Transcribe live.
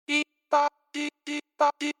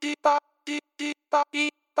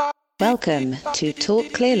Welcome to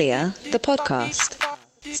Talk Clearlier, the podcast,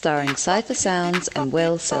 starring Cypher Sounds and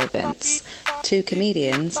Will Sylvance, two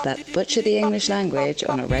comedians that butcher the English language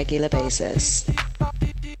on a regular basis.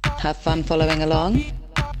 Have fun following along?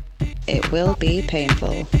 It will be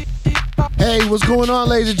painful. Hey, what's going on,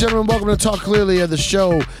 ladies and gentlemen? Welcome to Talk Clearlier, the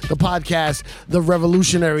show, the podcast, the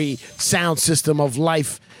revolutionary sound system of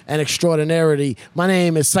life and extraordinarity. My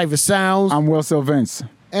name is Cypher Sounds. I'm Will Sylvance.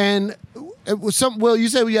 And it was Will, you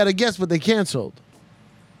said we had a guest, but they canceled.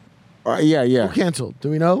 Yeah. Who canceled? Do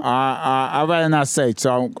we know? I'd rather not say,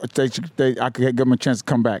 so I could give them a chance to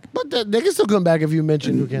come back. But they can still come back if you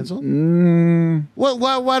mention who canceled.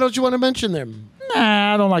 Why don't you want to mention them?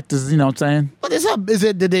 Nah, I don't like this, you know what I'm saying? But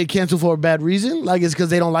did they cancel for a bad reason? Like it's because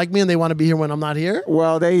they don't like me and they want to be here when I'm not here?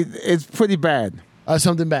 Well, it's pretty bad.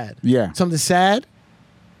 Something bad? Yeah. Something sad?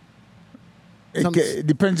 It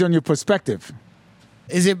depends on your perspective.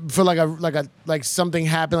 Is it for like something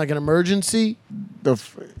happened, like an emergency?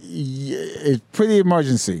 It's pretty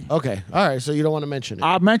emergency. Okay, all right. So you don't want to mention it.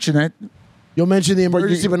 I'll mention it. You'll mention the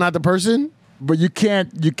emergency, but not the person. But you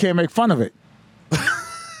can't make fun of it.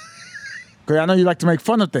 Because I know you like to make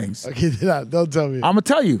fun of things. Okay, don't tell me. I'm gonna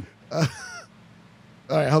tell you. All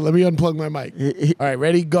right, let me unplug my mic. All right,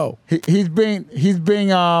 ready? Go. He's being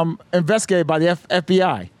investigated by the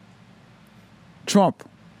FBI. Trump.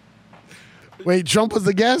 Wait, Trump was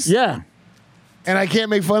the guest? Yeah. And I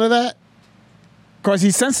can't make fun of that? Because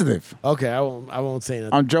he's sensitive. Okay, I won't say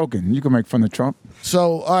nothing. I'm joking. You can make fun of Trump.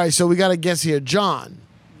 So, all right, so we got a guest here. John.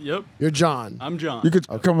 Yep. You're John. I'm John. You could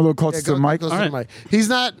come a little closer to the mic. Closer to the mic. He's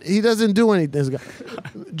not, he doesn't do anything.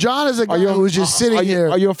 John is a guy who's just sitting here.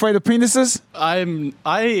 Are you afraid of penises?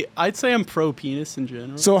 I'd say I'm pro penis in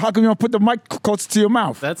general. So how come you don't put the mic closer to your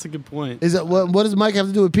mouth? That's a good point. Is that what does Mike have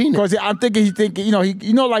to do with penis? Because I'm thinking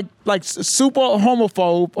like super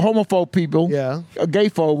homophobe people, Yeah. Gay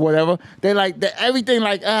folk, whatever. They like everything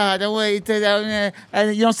like the way you take that,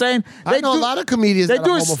 and you know what I'm saying. I know a lot of comedians that are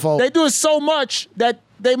homophobe. They do it so much that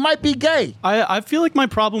they might be gay. I feel like my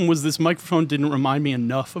problem was this microphone didn't remind me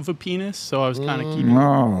enough of a penis, so I was kind of keeping.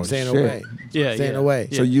 Oh, Staying shit. away. Yeah, Staying yeah. away.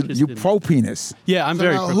 Yeah, So you just didn't. pro penis? Yeah, I'm So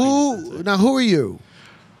very. now pro penis. who are you?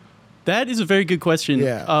 That is a very good question.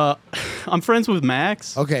 Yeah. I'm friends with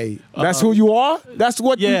Max. Okay. That's who you are. That's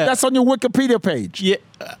what. Yeah. That's on your Wikipedia page. Yeah.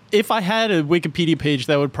 If I had a Wikipedia page,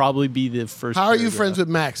 that would probably be the first. How are you paragraph. friends with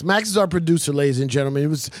Max? Max is our producer, ladies and gentlemen. It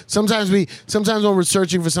was sometimes when we're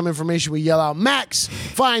searching for some information, we yell out, "Max,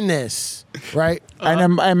 find this!" Right?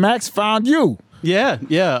 And Max found you. Yeah.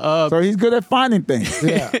 So he's good at finding things.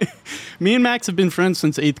 Yeah. Me and Max have been friends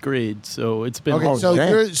since 8th grade, so it's been.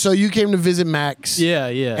 Okay. So you came to visit Max. Yeah.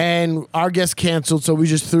 And our guest canceled, so we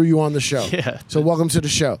just threw you on the show. Yeah. So welcome to the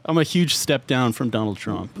show. I'm a huge step down from Donald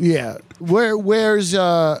Trump. Yeah.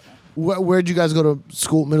 Where'd you guys go to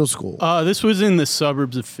school? Middle school? This was in the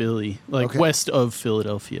suburbs of Philly, like Okay. west of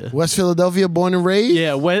Philadelphia. West Philadelphia, born and raised?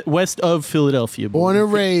 Yeah, west of Philadelphia. Born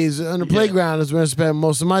and raised on the playground is where I spent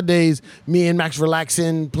most of my days. Me and Max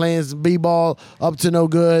relaxing, playing some b-ball, up to no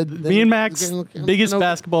good. Me and Max, biggest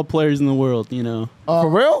basketball players in the world, you know. For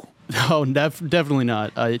real? No, definitely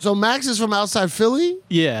not. So Max is from outside Philly?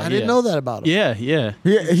 Yeah, I didn't know that about him. Yeah.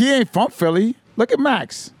 He ain't from Philly. Look at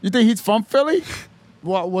Max. You think he's from Philly?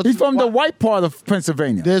 He's from the white part of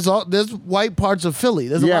Pennsylvania. There's white parts of Philly.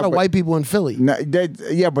 There's a lot of white people in Philly. No,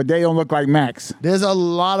 but they don't look like Max. There's a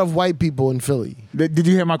lot of white people in Philly. Did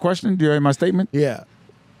you hear my question? Did you hear my statement? Yeah.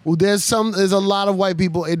 Well, there's a lot of white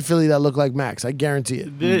people in Philly that look like Max. I guarantee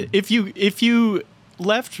it. If you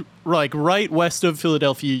left like right west of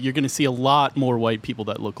Philadelphia, you're going to see a lot more white people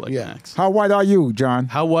that look like Max. How white are you, John?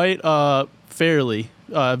 How white? Fairly.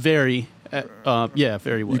 Very.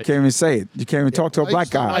 Very white. You can't even say it. You can't even talk to a black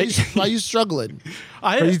guy. Why are you struggling?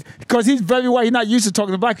 Because he's very white. He's not used to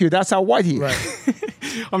talking to black people. That's how white he is. Right.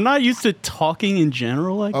 I'm not used to talking in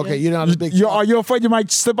general. I guess. Okay, you're not a big. Are you afraid you might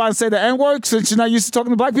slip out and say the N-word since you're not used to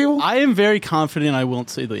talking to black people? I am very confident I won't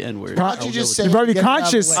say the N-word. Why don't you just say You're very get it out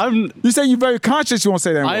of the conscious. way? You say you're very conscious you won't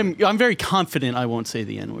say the N-word. I'm very confident I won't say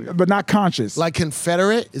the N-word. But not conscious. Like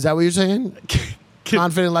Confederate? Is that what you're saying?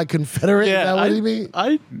 Confident like Confederate? Is that what you mean?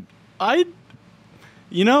 I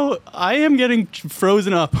am getting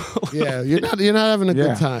frozen up. Yeah, you're not having a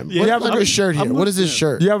good time. Yeah. What's on your shirt here? What is this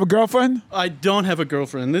shirt? You have a girlfriend? I don't have a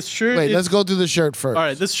girlfriend. This shirt. Wait, let's go through the shirt first. All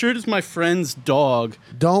right, this shirt is my friend's dog,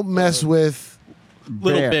 Don't mess with.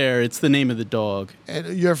 Little Bear. It's the name of the dog.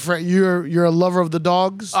 And you're a lover of the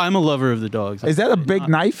dogs. I'm a lover of the dogs. Is that a big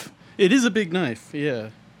knife? It is a big knife. Yeah.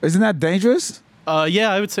 Isn't that dangerous?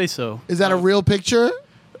 Yeah, I would say so. Is that a real picture?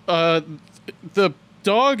 The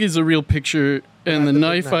dog is a real picture. And the big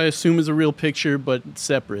knife, I assume, is a real picture, but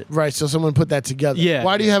separate. Right, so someone put that together. Yeah,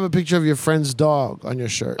 Why do you yeah. have a picture of your friend's dog on your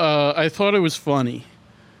shirt? I thought it was funny.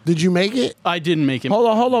 Did you make it? I didn't make it. Hold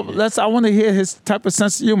on. I want to hear his type of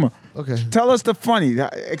sense of humor. Okay. Tell us the funny.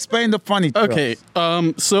 Explain the funny. to Okay,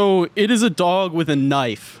 us. so it is a dog with a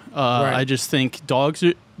knife. Right. I just think dogs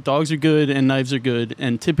are good and knives are good,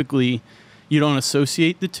 and typically you don't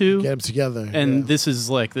associate the two. Get them together. And yeah. this is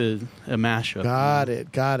like a mashup. Got it.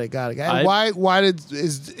 And I- why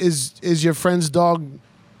is your friend's dog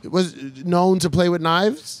was known to play with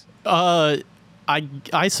knives?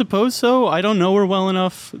 I suppose so. I don't know her well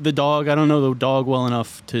enough. I don't know the dog well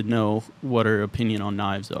enough to know what her opinion on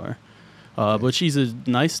knives are. But she's a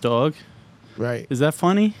nice dog. Right. Is that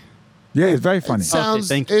funny? Yeah, it's very funny.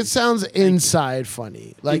 thank you. It sounds inside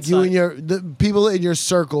funny. Like you Inside. and the people in your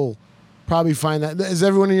circle probably find that. Does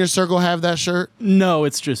everyone in your circle have that shirt? No,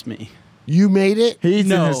 it's just me. You made it? He's in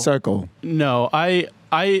No. his circle. No, I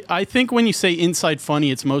think when you say inside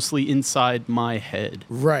funny, it's mostly inside my head.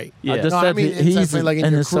 Right. Yeah. I just No, I said mean he's inside funny, like in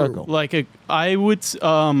in your his crew. circle. Like I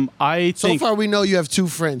So think far, we know you have two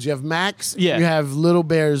friends. You have Max. Yeah. You have Little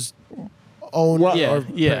Bear's owner. yeah, or-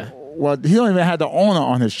 yeah. Well, he don't even have the owner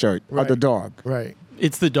on his shirt Right. of the dog, Right.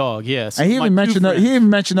 It's the dog, yes. and he even mentioned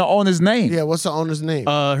the owner's name. Yeah. What's the owner's name?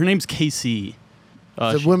 Her name's Casey.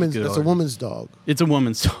 it's she's a woman's. good It's a owner. woman's dog. It's a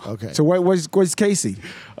woman's dog. Okay. So what's Casey?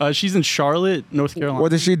 She's in Charlotte, North Carolina.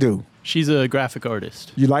 What does she do? She's a graphic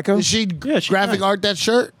artist. You like her? Did she Yeah, she's graphic nice. art that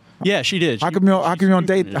shirt? Yeah, she did. How come you on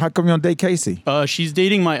date? How come you on date Casey? She's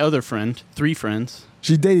dating my other friend. 3 friends.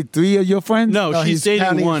 She dated 3 of your friends? No, No, he's she's counting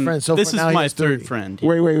dating his one. friends. So this for is now he my has third 3. friend.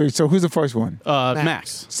 Wait. So who's the first one?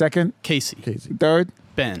 Max. Second? Casey. Casey. Third?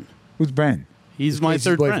 Ben. Who's Ben? He's my Casey's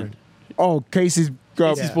third boyfriend. friend. Oh, Casey's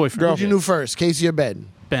girl. Casey's boyfriend. girlfriend. Who you knew first, Casey or Ben?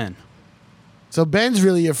 Ben. So Ben's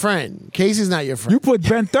really your friend. Casey's not your friend. You put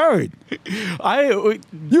Ben third. You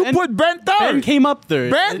put Ben third. Ben came up third.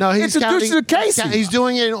 Ben? No, he's Introduce counting. you to Casey. He's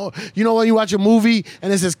doing it. You know when you watch a movie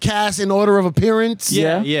and it says cast in order of appearance.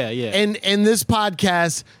 Yeah. Yeah. And in this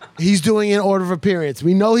podcast, he's doing it in order of appearance.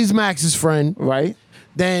 We know he's Max's friend. Right?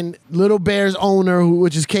 Then Little Bear's owner,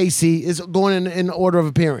 which is Casey, is going in order of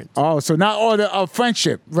appearance. Oh, so not order of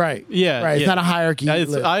friendship. Right. Yeah. Right. It's yeah. not a hierarchy.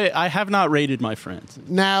 list. I have not rated my friends.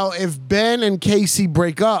 Now, if Ben and Casey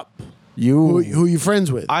break up, who you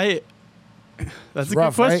friends with? That's a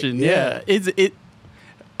rough, good right? question. Yeah. Yeah.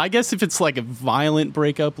 I guess if it's like a violent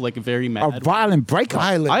breakup, like a very mad. A violent breakup.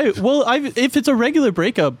 Violent. If it's a regular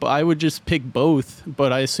breakup, I would just pick both.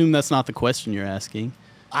 But I assume that's not the question you're asking.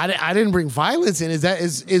 I didn't bring violence in.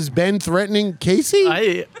 Is Ben threatening Casey?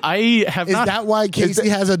 I have Is not. that why Casey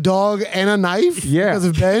has a dog and a knife? Yeah. Because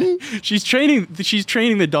of Ben? She's training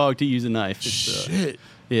the dog to use a knife. It's, Shit.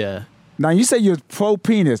 yeah. Now you say you're pro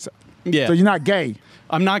penis. Yeah. So you're not gay,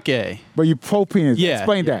 I'm not gay. but you're pro penis. Yeah,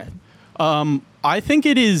 Explain yeah. that. I think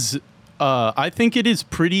it is. I think it is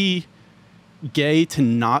pretty gay to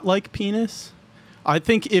not like penis. I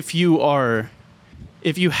think if you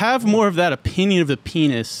have more of that opinion of the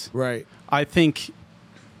penis, Right. I think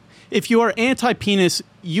if you are anti-penis,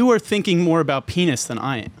 you are thinking more about penis than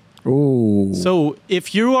I am. Ooh. So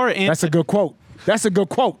if you are anti, That's a good quote. That's a good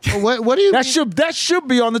quote. What do you That should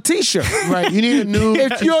be on the t-shirt. Right. You need a new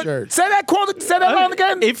If you're t-shirt. say that quote, say that line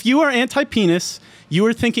again. if you are anti-penis, you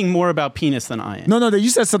are thinking more about penis than I am. No, you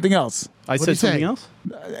said something else. I What'd said you say? something else.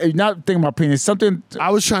 You're not thinking about penis. Something. I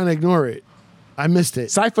was trying to ignore it. I missed it.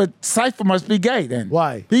 Cypher must be gay then.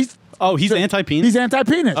 Why? He's Anti-penis. He's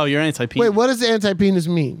anti-penis. Oh, you're anti-penis. Wait, what does the anti-penis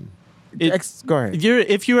mean? Go ahead.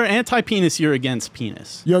 If you are anti-penis, you're against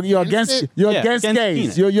penis. You're Against against it? you're Yeah, against against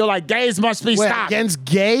gays. penis. You're like gays must be Wait, stopped. against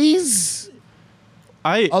gays?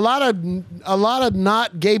 I A lot of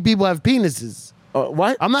not gay people have penises.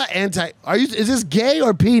 What? I'm not anti. Is this gay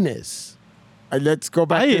or penis? Let's go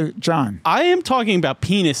back to John. I am talking about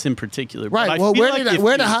penis in particular. but Right. I Well, feel like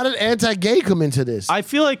if how did anti-gay come into this? I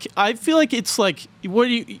feel like it's like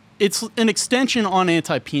it's an extension on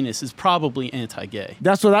anti-penis is probably anti-gay.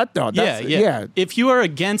 That's what I thought. Yeah, That's, yeah. If you are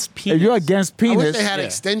against penis, If you're against I penis, wish they had yeah.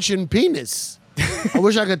 extension penis. I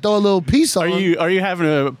wish I could throw a little piece on. are you having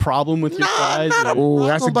a problem with your size? not a- ooh,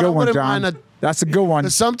 that's a But I good one, wouldn't John. mind That's a good one.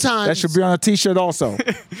 But sometimes That should be on a t-shirt also.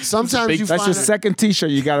 Sometimes you That's find your second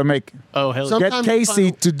t-shirt you got to make. Oh hell, Some- yeah. Get Sometimes you Casey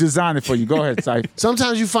find- to design it for you. Go ahead, Cypher.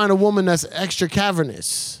 Sometimes you find a woman that's extra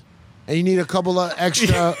cavernous, and you need a couple of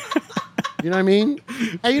extra. You know what I mean?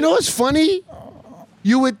 And you know what's funny?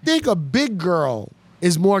 You would think a big girl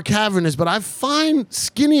is more cavernous, but I find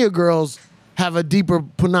skinnier girls have a deeper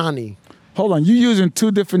punani. Hold on, you're using two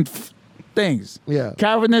different things. Yeah.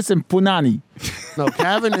 Cavernous and punani. No,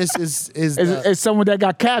 cavernous is Is someone that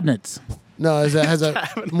got cabinets. No, it has a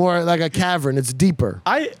more like a cavern. It's deeper.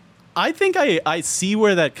 I think I see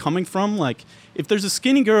where that's coming from. Like, if there's a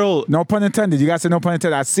skinny girl. No pun intended. You guys said no pun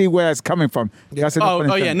intended. I see where it's coming from. You guys said no pun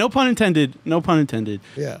intended. Yeah, no pun intended. No pun intended.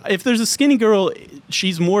 Yeah. If there's a skinny girl,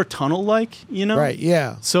 she's more tunnel-like, you know? Right,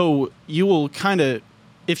 yeah. So you will kind of,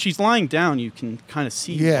 if she's lying down, you can kind of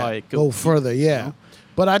see why it goes. Go further, yeah. You know?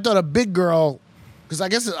 But I thought a big girl, because I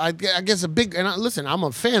guess a big, and listen, I'm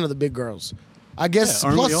a fan of the big girls. I guess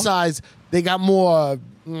aren't we plus all? size, they got more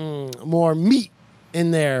meat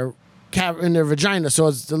in their vagina, so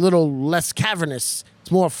it's a little less cavernous.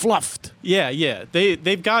 It's more fluffed. Yeah.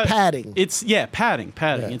 They've got Padding. It's padding.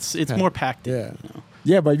 Yeah, It's padding. more packed in. Yeah. You know?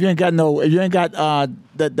 Yeah, but if you ain't got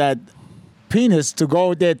that penis to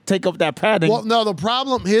go there, take up that padding. Well,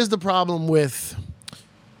 no, here's the problem with,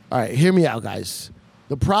 all right, hear me out, guys.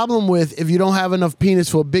 The problem with if you don't have enough penis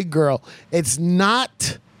for a big girl, it's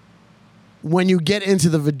not when you get into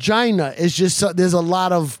the vagina. It's just there's a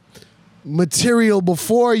lot of material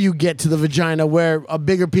before you get to the vagina where a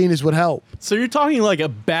bigger penis would help. So you're talking like a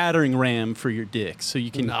battering ram for your dick, so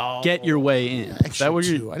you can get your way in. Is Extra that what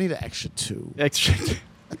two. you're I need an extra 2. extra?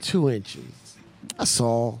 2 inches. That's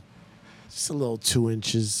all. Just a little 2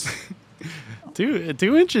 inches. 2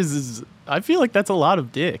 inches is. I feel like that's a lot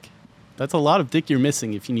of dick. That's a lot of dick you're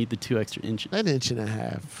missing if you need the 2 extra inches. An inch and a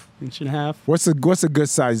half. Inch and a half. What's a good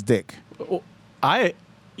sized dick? I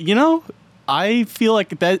feel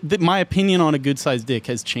like that my opinion on a good sized dick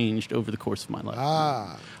has changed over the course of my life.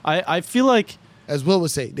 Ah. I feel like As Will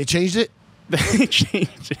would say, they changed it? they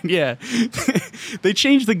changed it. Yeah. They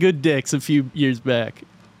changed the good dicks a few years back.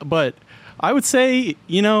 But I would say,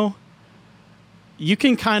 you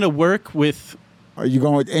can kind of work with. Are you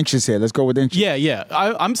going with inches here? Let's go with inches. Yeah.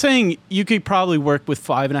 I'm saying you could probably work with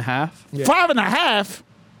 5.5. Yeah. 5.5?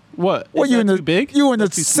 What? What, Is you that in the too big? You in the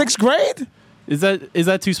That's too small? 6th grade? Is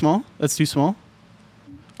that too small? That's too small.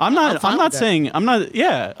 I'm not fine with that. saying I'm not.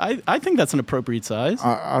 Yeah, I think that's an appropriate size.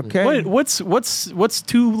 Okay. What's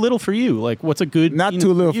too little for you? Like, what's a good? Not penis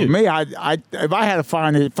too little you? for me. If I had a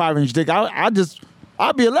 5-inch dick,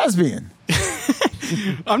 I'd be a lesbian.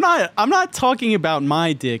 I'm not talking about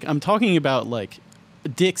my dick. I'm talking about like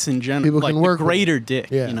dicks in general. People like can work the with greater it. dick.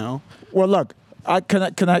 Yeah. You know. Well, look,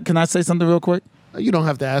 can I say something real quick? You don't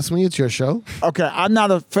have to ask me. It's your show. Okay, I'm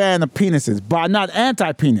not a fan of penises, but I'm not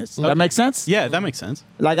anti-penis. That make sense? Yeah, that makes sense.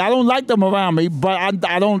 Like, I don't like them around me, but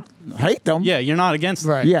I don't hate them. Yeah, you're not against.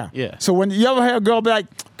 Right. Yeah. Yeah. So when you ever hear a girl be like,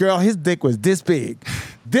 girl, his dick was this big.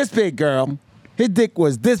 This big, girl. His dick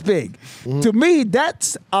was this big. Mm-hmm. To me,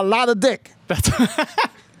 that's a lot of dick.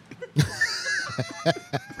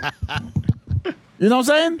 You know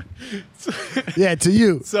what I'm saying? Yeah, to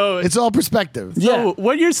you. So- it's all perspective. Yeah. So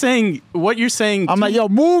what you're saying? I'm like,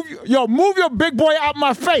 move your big boy out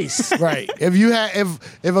my face. Right.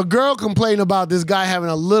 If a girl complained about this guy having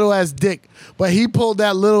a little ass dick, but he pulled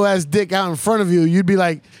that little ass dick out in front of you, you'd be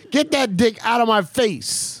like, get that dick out of my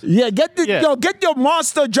face. Yeah, get Yeah. your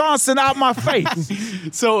Monster Johnson out my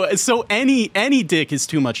face. So any dick is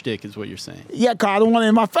too much dick, is what you're saying. Yeah, cause I don't want it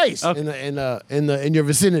in my face. In your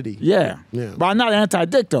vicinity. Yeah. Yeah. But I'm not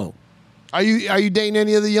anti-dick though. Are you dating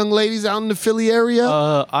any of the young ladies out in the Philly area?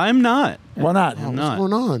 I'm not. Why not? I'm not.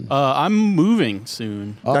 What's going on? I'm moving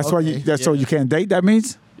soon. That's why okay. so you can't date. That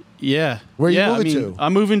means Yeah. Where you yeah, moving I mean, to?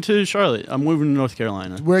 I'm moving to Charlotte. I'm moving to North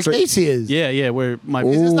Carolina. Where so- Casey is. Yeah, where my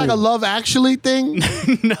Is this like a Love Actually thing?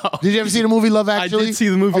 no. Did you ever see the movie Love I Actually? did see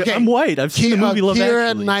the movie. I'm white. I've seen the movie Love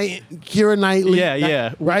Actually. Keira Knightley.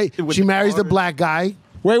 Yeah. Right? With She the marries the daughter. black guy.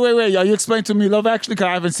 wait. Are you explaining to me Love Actually? Cause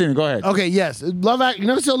I haven't seen it. Go ahead. Okay, yes. You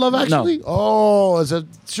never saw Love Actually? Oh, it's a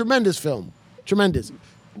tremendous film. Tremendous.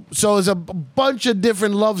 So it's a bunch of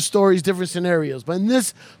different love stories, different scenarios. But in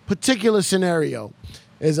this particular scenario,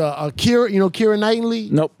 is a Keira, Keira Knightley?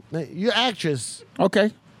 Nope. You're actress.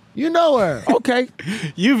 Okay. You know her. Okay.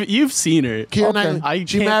 You've seen her. Keira Okay. Knightley.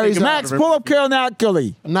 She can't marries think of- Max, pull up Carol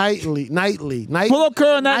Knightley. Knightley. Pull up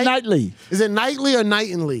Carol Knightley. Is it Knightley or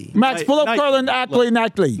Knightley? Max, pull up Knight- Carol Knightley.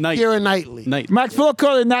 Night. Keira Knightley. Night. Max, pull up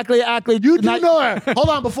Carol Knightley. You do know her. Hold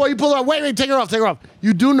on, before you pull her. Wait, take her off.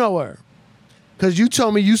 You do know her. Because you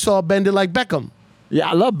told me you saw Bend It Like Beckham. Yeah,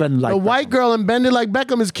 I love Ben like The that. white girl in Bend It Like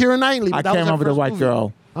Beckham is Keira Knightley. I That was can't her remember the first white movie.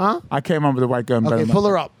 girl. Huh? I can't remember the white girl. in Ben Okay, Like pull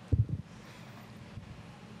her up.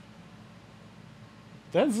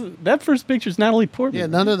 That first picture's Natalie Portman. Yeah,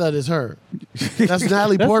 none of that is her. That's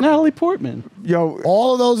Natalie That's Portman. Natalie Portman. Yo,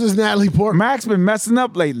 All of those is Natalie Portman. Max been messing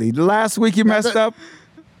up lately. The last week he messed up.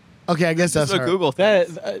 Okay, I guess that's So her. Google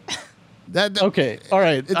That okay. All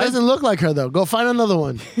right. It doesn't look like her though. Go find another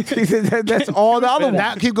one. That's all the other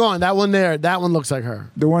ones. Keep going. That one there. That one looks like her.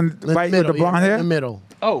 The one In right the with the middle, blonde yeah, hair. in the middle.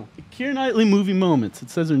 Oh, Keira Knightley movie moments. It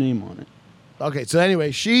says her name on it. Okay, so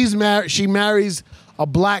anyway, she marries a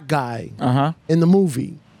black guy in the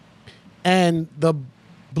movie, and the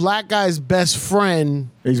black guy's best friend,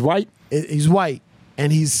 He's white. he's white,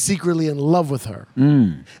 and he's secretly in love with her.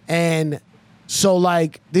 And so,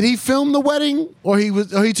 like, did he film the wedding, or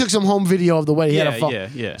he took some home video of the wedding? He had a phone.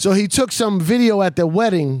 Yeah. So he took some video at the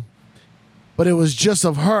wedding, but it was just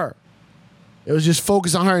of her. It was just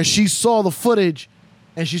focused on her, and she saw the footage,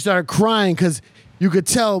 and she started crying because you could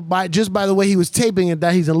tell by the way he was taping it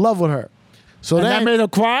that he's in love with her. So And that made her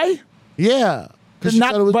cry? yeah. 'Cause she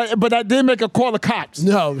Not, thought it was- but that didn't make her call the cops.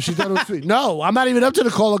 no, she thought it was sweet. No, I'm not even up to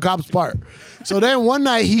the call the cops part. So then one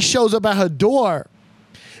night he shows up at her door,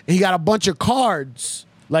 and he got a bunch of cards,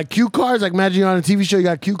 like cue cards. Like imagine you're on a TV show, you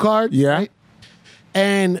got cue cards. Yeah. Right?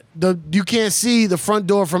 And you can't see the front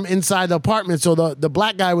door from inside the apartment. So the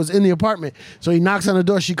black guy was in the apartment. So he knocks on the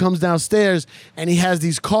door. She comes downstairs, and he has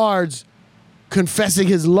these cards confessing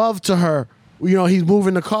his love to her. You know, he's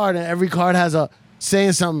moving the card, and every card has a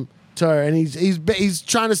saying something to her, and he's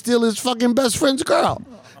trying to steal his fucking best friend's girl.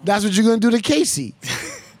 That's what you're gonna do to Casey.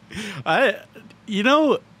 I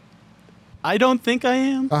don't think I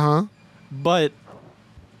am. But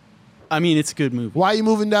I mean, it's a good movie. Why are you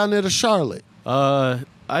moving down there to Charlotte?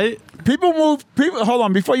 People move. Hold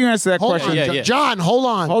on. Before you answer that Hold question, on, yeah. John. Hold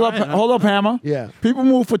on. hold up, Hammer. Yeah. People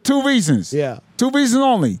move for two reasons. Yeah. Two reasons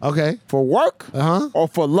only. Okay. For work Uh-huh. or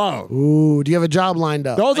for love. Ooh, do you have a job lined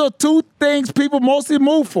up? Those are two things people mostly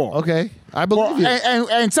move for. Okay, I believe you.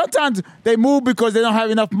 And sometimes they move because they don't have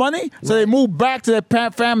enough money, so they move back to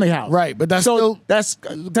their family house. Right, but that's so still that's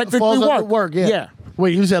technically falls under work. work. Yeah. Yeah.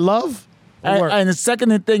 Wait, you said love? Or work? And the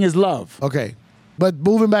second thing is love. Okay. But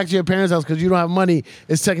moving back to your parents' house because you don't have money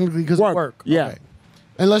is technically because of Work, work. yeah. Okay.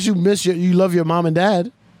 Unless you you love your mom and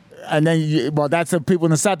dad. And then, that's the people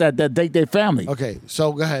in the South that date their family. Okay,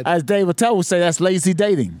 so go ahead. As Dave Attell would say, that's lazy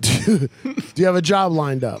dating. Do you have a job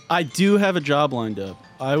lined up? I do have a job lined up.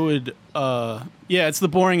 I would, it's the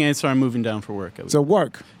boring answer. I'm moving down for work. So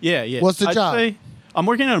work. Yeah. What's the I'd job? say I'm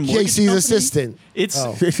working at a mortgage Casey's company. assistant. It's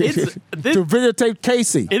Oh. To videotape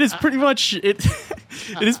Casey. it is pretty much it.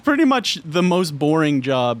 It is pretty much the most boring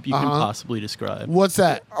job you can possibly describe. What's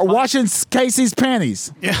that? Washing Casey's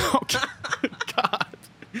panties. Yeah. Okay. God.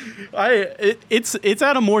 It's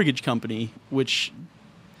at a mortgage company, which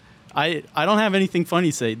I don't have anything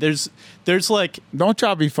funny to say. There's like Don't try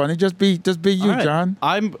to be funny. Just be you, all right, John.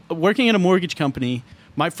 I'm working at a mortgage company.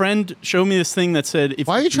 My friend showed me this thing that said, "If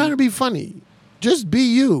Why are you trying to be funny? Just be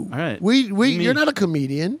you. All right. You're not a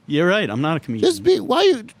comedian. You're right. I'm not a comedian. Just be. Why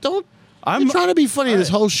you don't? I'm You're trying to be funny this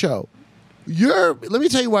right. whole show. Let me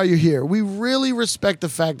tell you why you're here. We really respect the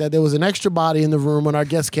fact that there was an extra body in the room when our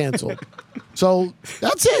guest canceled. So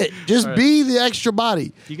that's it. Just right. be the extra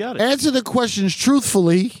body. You got it. Answer the questions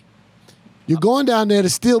truthfully. You're going down there to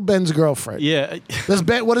steal Ben's girlfriend. Yeah.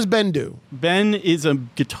 What does Ben do? Ben is a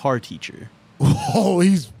guitar teacher. Oh,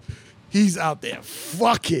 he's out there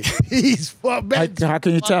fucking. How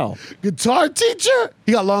can you tell? Guitar teacher?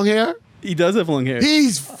 He got long hair? He does have long hair.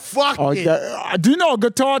 He's fucking. Do you know a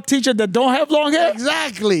guitar teacher that don't have long hair?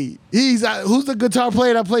 Exactly. He's who's the guitar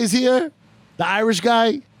player that plays here? The Irish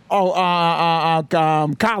guy? Oh,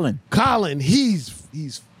 Colin. Colin.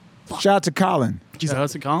 He's Shout out to Colin. Shout out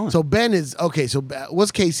to Colin. so Ben is okay. So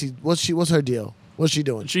what's Casey? What's her deal? What's she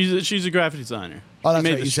doing? she's a graphic designer. Oh, She that's made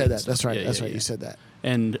right. the You said that. shirts. That's right. Yeah, That's yeah, right. yeah. You said that.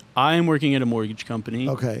 And I'm working at a mortgage company.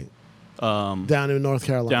 Okay. Down in North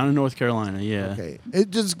Carolina. Down in North Carolina. Yeah. Okay.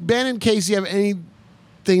 Does Ben and Casey have anything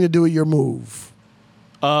to do with your move?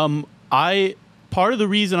 Part of the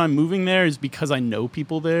reason I'm moving there is because I know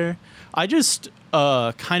people there. I just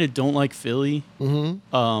kind of don't like Philly.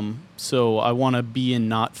 Mm-hmm. So I want to be in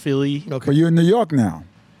not Philly. Okay. But you're in New York now.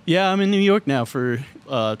 Yeah, I'm in New York now for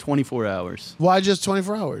 24 hours. Why just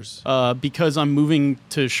 24 hours? Because I'm moving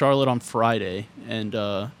to Charlotte on Friday, and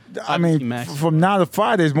I mean, Max. from now to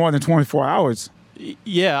Friday is more than 24 hours.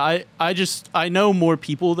 Yeah, I know more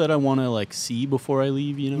people that I want to like see before I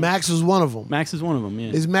leave. You know, Max was one of them. Max is one of them. Yeah.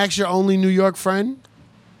 Is Max your only New York friend?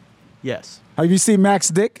 Yes. Have you seen Max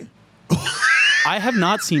Dick? I have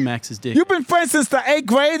not seen Max's dick. You've been friends since the 8th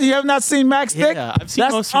grade and you have not seen Max Dick? Yeah, I've seen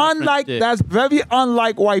that's most of my friends' dick. That's very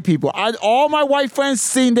unlike white people. All my white friends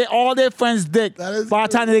seen all their friends' dick That is by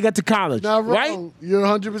the time they get to college. Not wrong. Right? You're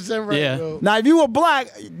 100% right. Yeah. Bro. Now, if you were black,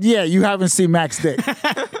 yeah, you haven't seen Max Dick.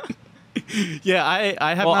 Yeah,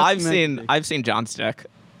 I have. Well, not I've seen Max's dick. seen John's dick.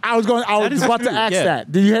 I was That is about to true, ask yeah.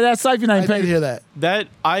 that. Did you hear that, Syfe? You're not I even paying did hear that. that.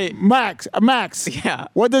 Max. Yeah.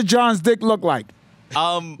 What did John's dick look like?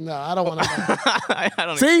 No, I don't want to know. I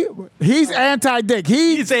don't. See, he's anti-dick.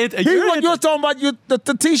 He's anti- He's you're what you're anti- talking about.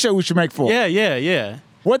 The T-shirt we should make for. Yeah.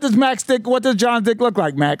 What does Max dick? What does John's dick look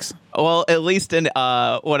like, Max? Well, at least in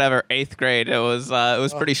whatever 8th grade, it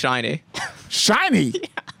was pretty shiny. Shiny.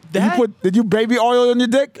 That- Did you baby oil on your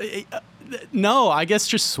dick? No, I guess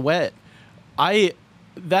just sweat.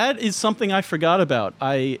 That is something I forgot about.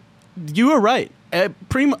 You were right.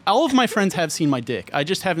 All of my friends have seen my dick. I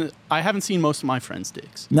haven't seen most of my friends'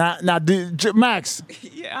 dicks. Now, Max,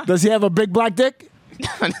 Yeah. does he have a big black dick?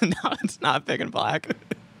 No, it's not big and black.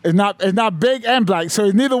 It's not big and black, so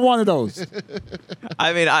he's neither one of those.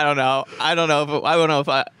 I mean, I don't know.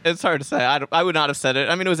 It's hard to say. I would not have said it.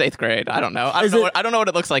 I mean, it was 8th grade. I don't know. I don't know what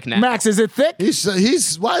it looks like now. Max, is it thick?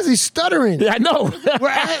 Why is he stuttering? Yeah, I know.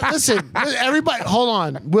 Listen, everybody, hold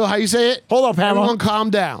on. Will, how you say it? Hold up, Hammer. Everyone calm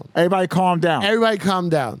down. Everybody calm down. Everybody calm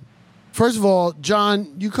down. First of all,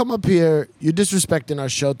 John, you come up here. You're disrespecting our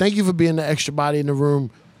show. Thank you for being the extra body in the room.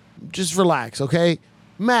 Just relax, okay?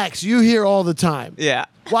 Max, you here all the time. Yeah.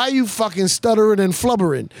 Why are you fucking stuttering and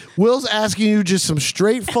flubbering? Will's asking you just some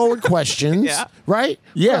straightforward questions, Yeah. right?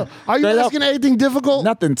 Yeah. Will, are you Straight up. asking anything difficult?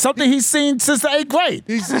 Nothing. Something he's seen since the 8th grade.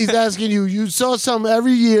 He's asking you. You saw something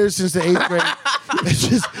every year since the 8th grade. It's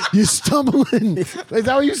just you're stumbling. Is that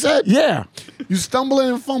what you said? Yeah. You stumbling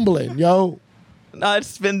and fumbling, yo. No,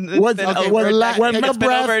 it's been What- over okay, a when- decade. when- It's take a been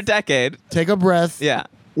breath. over a decade. Take a breath. Yeah.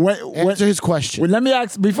 Answer his question. Let me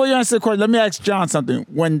ask, before you answer the question, let me ask John something.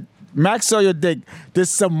 When Max saw your dick, did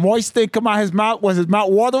some moist thing come out his mouth? Was his mouth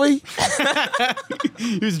watery?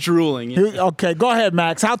 He was drooling. Okay, go ahead,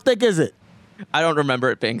 Max. How thick is it? I don't remember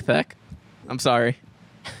it being thick. I'm sorry.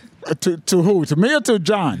 To who? To me or to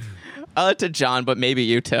John? To John, but maybe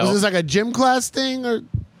you too. Was this like a gym class thing, or?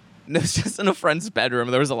 It was just in a friend's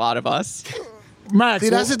bedroom. There was a lot of us. Max. See,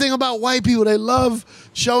 that's the thing about white people. They love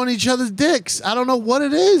showing each other's dicks. I don't know what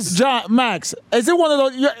it is. John, Max, is it one of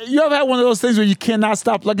those? You ever had one of those things where you cannot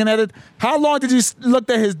stop looking at it? How long did you look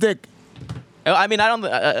at his dick? I mean, I don't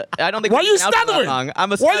think. Why are you we've been out for that stuttering? long.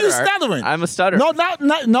 I'm a Why stutterer. are you stuttering? I'm a stutterer.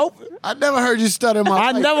 No, nope. I never heard you stutter in my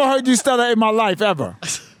I life. never heard you stutter in my life ever.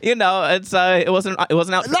 You know, it wasn't out. For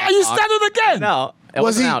No, that you long. stuttered again. No, it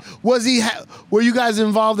wasn't out. Were you guys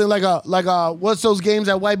involved in like a what's those games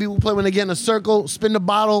that white people play when they get in a circle, spin the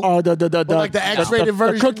bottle? Oh, the like the X-rated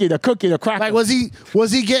version? the cookie, the cracker. Like was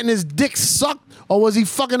he getting his dick sucked or was he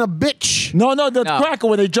fucking a bitch? No, the No. cracker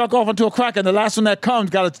where they jerk off into a cracker and the last one that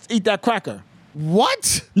comes got to eat that cracker.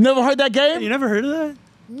 What? You never heard that game? You never heard of that?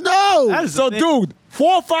 No. That is So, the thing. dude,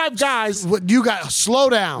 4 or 5 guys. What, you got slow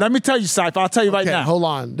down. Let me tell you, Cypher. I'll tell you right okay, now. hold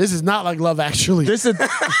on. This is not like Love Actually. This is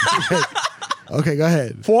Okay, go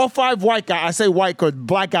ahead. 4 or 5 white guys. I say white because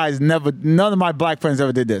black guys never. None of my black friends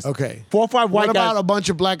ever did this. Okay. 4 or 5 white What about guys. a bunch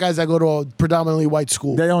of black guys that go to a predominantly white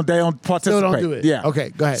school? They don't participate. Still don't do it. Yeah.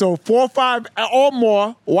 Okay, go ahead. So 4 or 5 or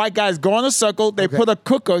more white guys go in a circle. They Okay. put a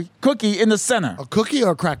cookie in the center. A cookie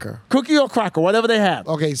or a cracker? Cookie or cracker, whatever they have.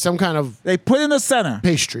 Okay, some kind of They put in the center.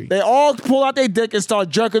 pastry. They all pull out their dick and start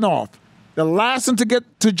jerking off. The last one to get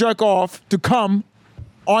to jerk off to come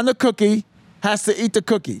on the cookie has to eat the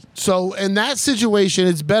cookie. So in that situation,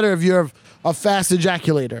 it's better if you're a fast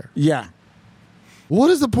ejaculator. Yeah.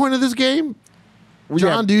 What is the point of this game?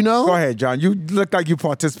 John, do you know? Go ahead, John. You look like you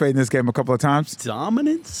participated in this game a couple of times.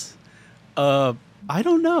 Dominance? I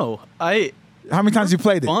don't know. How many times you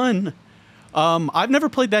played it? Fun. I've never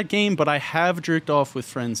played that game, but I have jerked off with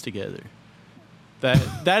friends together.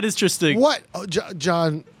 That is just a What? Oh,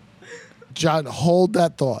 John, hold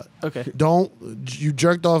that thought. Okay. You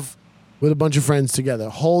jerked off with a bunch of friends together.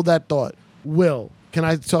 Hold that thought. Will, can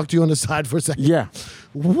I talk to you on the side for a second? Yeah.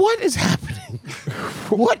 What is happening?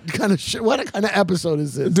 What kind of shit? What kind of episode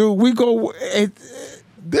is this? Dude, we go.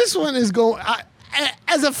 This one is going.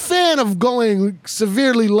 As a fan of going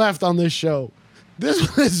severely left on this show, this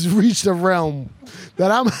one has reached a realm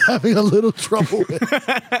that I'm having a little trouble with.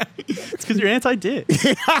 It's because you're anti-dick.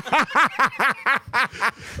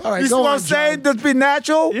 All right, You see go what on, I'm saying? John. Just be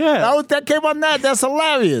natural. Yeah. That came on that. That's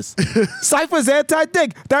hilarious. Cypher's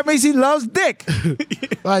anti-dick. That means he loves dick.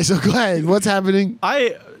 All right, so go ahead. What's happening?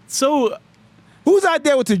 Whose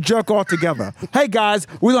idea was to jerk off together? Hey guys,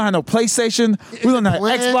 we don't have no PlayStation. We don't have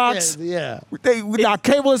Plan- Xbox. Yeah. Our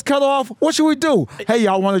cable is cut off. What should we do? Hey,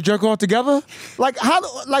 y'all want to jerk off together? Like how?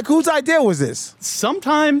 Like whose idea was this?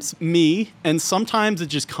 Sometimes me, and sometimes it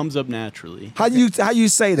just comes up naturally. How you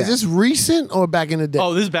say that? Is this recent or back in the day?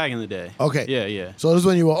 Oh, this is back in the day. Okay. Yeah. So this is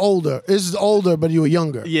when you were older. This is older, but you were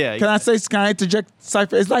younger. Yeah. Can I interject,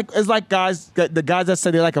 Cypher? It's like guys, the guys that say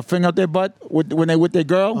they like a finger up their butt when they with their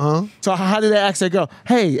girl. Uh-huh. So how do they ask their girl?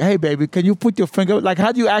 Hey, baby, can you put your finger? Like,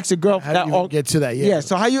 how do you ask your girl? How do you get to that? Yeah. Yeah.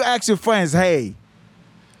 So how you ask your friends? Hey,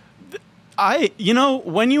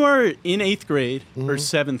 When you are in 8th grade or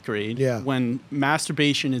 7th grade, Yeah. when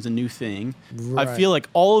masturbation is a new thing, Right. I feel like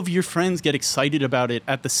all of your friends get excited about it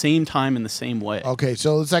at the same time in the same way. Okay,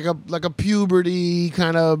 so it's like a puberty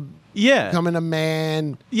kind of Yeah. becoming a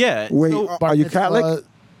man. Yeah. Wait, So, are you Bar mitzvah. Catholic?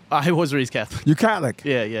 I was raised Catholic. You Catholic?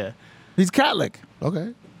 Yeah, yeah. He's Catholic.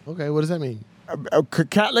 Okay. What does that mean?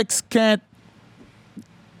 Catholics can't.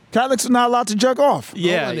 Catholics are not allowed to jerk off.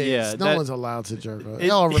 Yeah, no one is. yeah. No that- one's allowed to jerk off.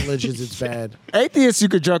 All religions, it's bad. Atheists, you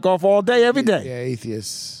could jerk off all day, every day. Yeah,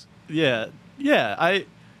 atheists. Yeah. Yeah.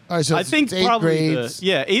 All right, so I think it's 8th probably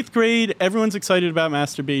grade. 8th grade. Everyone's excited about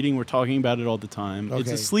masturbating. We're talking about it all the time. Okay.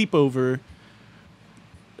 It's a sleepover.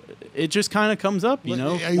 It just kind of comes up, you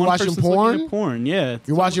know. Are you One watching person's looking porn? at porn, yeah.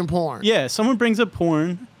 You're watching porn. Yeah, someone brings up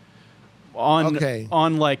porn on Okay.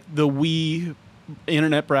 on like the Wii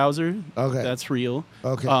internet browser. Okay. That's real.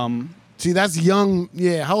 Okay. See, that's young.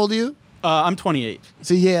 Yeah. How old are you? I'm 28.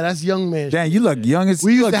 See, yeah, that's young man. Damn, you look young as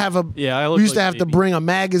We used look- to have a. Yeah, I look we used to like have a to baby. bring a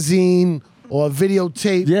magazine or a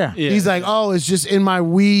videotape. Yeah. Yeah. He's like, oh, it's just in my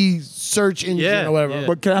Wii search engine Yeah, or whatever. yeah.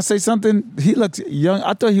 But can I say something? He looks young.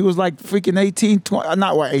 I thought he was like freaking 18, 20,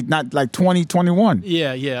 not like 20, 21.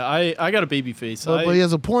 Yeah, yeah. I got a baby face. But he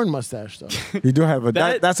has a porn mustache though. You do have a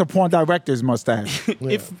That- that's a porn director's mustache.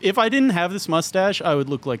 If I didn't have this mustache, I would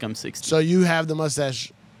look like I'm 60. So you have the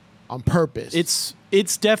mustache on purpose.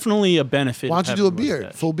 It's definitely a benefit. Why of don't you do a having beard,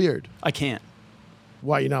 mustache. full beard? I can't.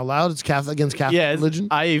 Why you're not allowed? It's Catholic against Catholic Yeah, religion.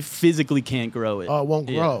 I physically can't grow it. Oh, it won't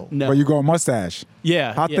Yeah. grow. No. But you go a mustache.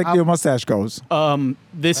 yeah. How yeah. thick your mustache goes?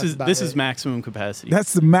 This That's is about this it. is maximum capacity.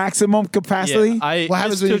 That's the maximum capacity. Yeah, I What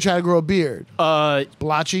happens this when you took- try to grow a beard?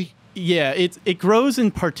 Blotchy. Yeah, it grows in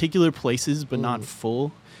particular places, but not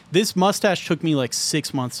full. This mustache took me like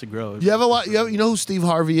 6 months to grow. You ever watch? You know who Steve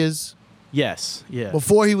Harvey is? Yes. Yeah.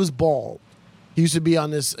 Before he was bald, he used to be on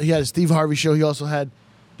this. He had a Steve Harvey show. He also had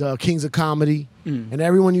the Kings of Comedy, and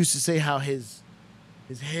everyone used to say how his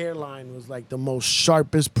hairline was like the most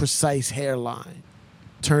sharpest, precise hairline.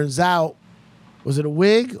 Turns out, was it a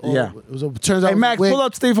wig? Or Yeah. It was. Turns out, Hey it was a Max, wig. pull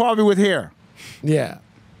up Steve Harvey with hair. Yeah.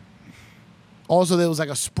 Also, there was like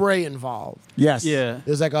a spray involved. Yes. yeah.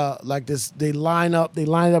 There's like this. They line it up,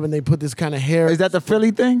 and they put this kind of hair. Is that the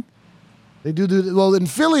Philly thing? They do well in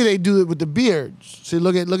Philly? They do it with the beards. See,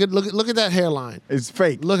 look at that hairline. It's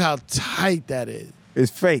fake. Look how tight that is. It's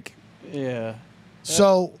fake. Yeah.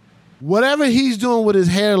 So, whatever he's doing with his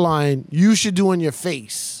hairline, you should do on your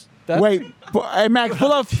face. Wait, hey Max,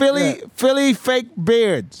 pull up Philly fake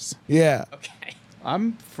beards. Yeah.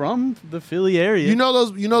 I'm from the Philly area. You know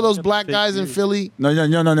those black fake guys in beard. Philly? No.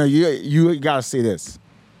 You gotta see this.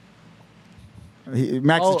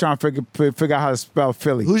 Max Oh. is trying to figure out how to spell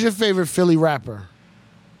Philly. Who's your favorite Philly rapper?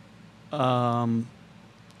 um,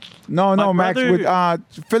 No, My Max brother-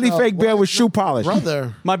 with Philly fake beard with shoe polish.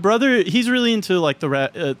 Brother. my brother, he's really into like the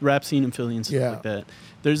rap scene in Philly and stuff Yeah. like that.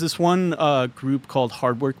 There's this one group called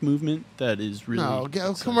Hard Work Movement that is really No,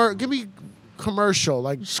 give me commercial,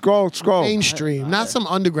 like Scroll. mainstream, not some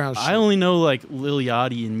underground shit. I only know like Lil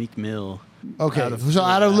Yachty and Meek Mill. Okay, out of so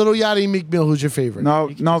out of Lil Yachty and Meek Mill, who's your favorite? No,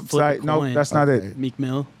 You can just flip a no, coin. that's not Okay. it. Meek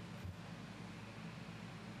Mill.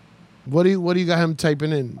 What do you got him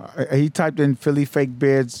typing in? He typed in Philly fake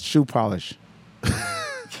beards shoe polish.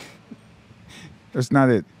 That's not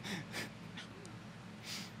it.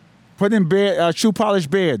 Put in beard shoe polish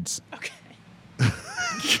beards.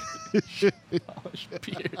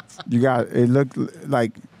 Beards. You got it. Look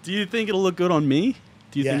like Do you think it'll look good on me?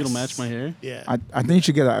 Do you think it'll Yes. match my hair? Yeah, I think you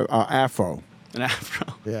should get a afro. An afro.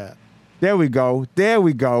 yeah, There we go.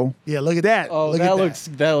 yeah. Look at that. Oh, look that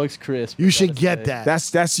at that looks crisp. You I should gotta get say. that.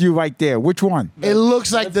 That's you right there. Which one? It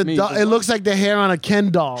looks like that's me. it looks like the hair on a Ken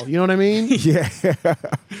doll. You know what I mean? Yeah.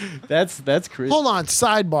 That's crisp. Hold on.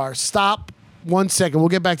 Sidebar. Stop. 1 second. We'll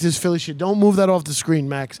get back to this Philly shit. Don't move that off the screen,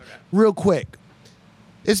 Max. Real quick.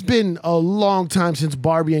 It's been a long time since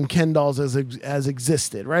Barbie and Ken dolls has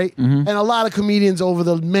existed, right? And a lot of comedians over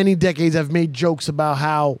the many decades have made jokes about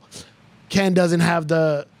how Ken doesn't have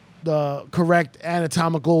the correct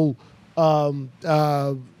anatomical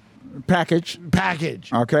Package.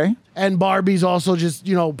 package. Okay. And Barbie's also just,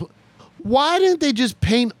 why didn't they just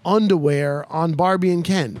paint underwear on Barbie and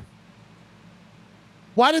Ken?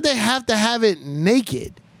 Why did they have to have it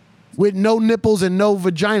naked with no nipples and no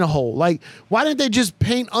vagina hole? Like, why didn't they just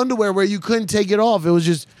paint underwear where you couldn't take it off? It was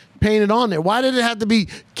just painted on there. Why did it have to be,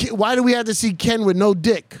 why do we have to see Ken with no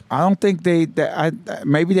dick? I don't think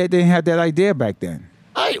maybe they didn't have that idea back then.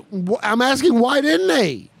 I'm asking, why didn't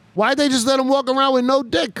they? Why'd they just let him walk around with no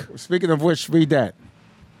dick? Speaking of which, read that.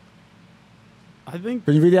 I think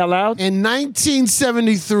Can you read it out loud? In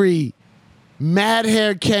 1973, Mad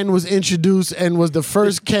Hair Ken was introduced and was the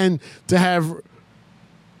first Ken to have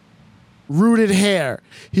rooted hair.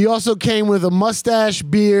 He also came with a mustache,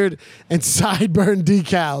 beard, and sideburn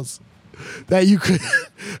decals that you could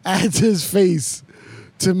add to his face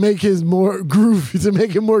to make his more groovy, to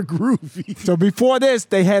make it more groovy. So before this,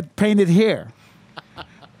 they had painted hair.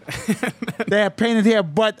 They had painted hair,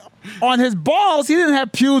 but on his balls, he didn't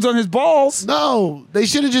have pubes on his balls. No, they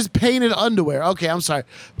should have just painted underwear. Okay, I'm sorry.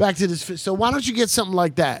 Back to this. So why don't you get something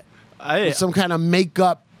like that? With some kind of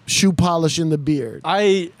makeup, shoe polish in the beard.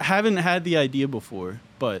 I haven't had the idea before,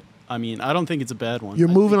 but I mean, I don't think it's a bad one. You're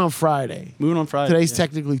moving on Friday. Moving on Friday. Today's yeah.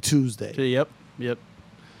 technically Tuesday. Yep.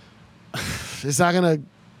 It's not gonna.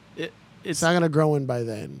 It's It's not gonna grow in by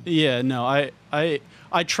then. Yeah, no,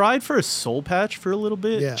 I tried for a soul patch for a little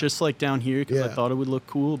bit, Yeah. just like down here because I Yeah. thought it would look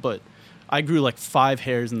cool, but I grew like 5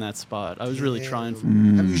 hairs in that spot. I was really trying for.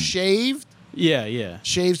 Have you shaved? Yeah.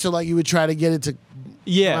 Shaved so like you would try to get it to.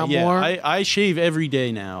 Yeah, Come out yeah. more? I shave every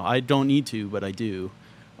day now. I don't need to, but I do,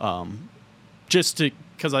 just to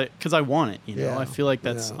because I want it. You know, Yeah, I feel like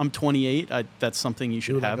that's yeah. I'm 28. That's something you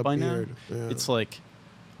should like have a by beard, now. yeah. It's like,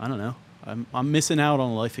 I don't know. I'm missing out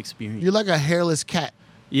on a life experience. You're like a hairless cat.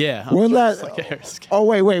 Yeah. Well, just that- like a haircut. Oh,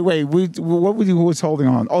 wait. What was he who was holding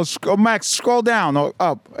on? Oh, Max, scroll down or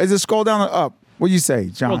up. Is it scroll down or up? What do you say,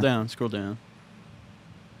 John? Scroll down.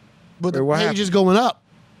 But the Wait, what page happened? is going up.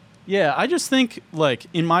 Yeah, I just think like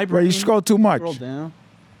in my brain. Right, you scroll too much. Scroll down.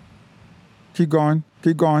 Keep going.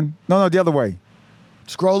 No, the other way.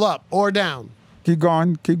 Scroll up or down. Keep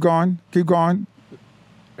going.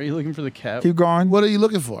 Are you looking for the cat? Keep going. What are you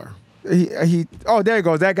looking for? He oh, there he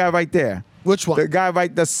goes. That guy right there. Which one? The guy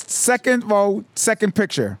right, the second row, second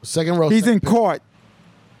picture. Second row. He's in second court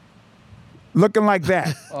looking like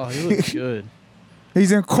that. Oh, he looks good.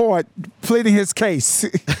 He's in court pleading his case.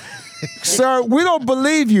 Sir, we don't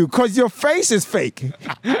believe you because your face is fake.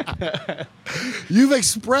 You've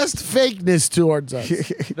expressed fakeness towards us.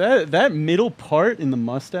 That middle part in the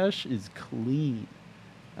mustache is clean.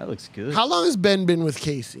 That looks good. How long has Ben been with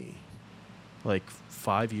Casey? Like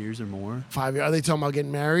 5 years or more. 5 years. Are they talking about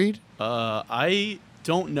getting married? I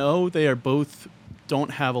don't know. They are both don't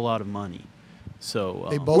have a lot of money. So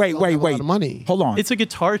They both Wait, don't have a lot wait. of money. Hold on. it's a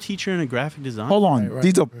guitar teacher and a graphic designer. Hold on. Right,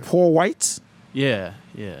 These are right. poor whites? Yeah.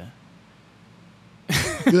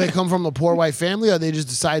 Do they come from a poor white family, or they just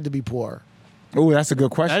decide to be poor? Oh, that's a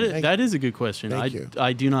good question. That is a good question. Thank you.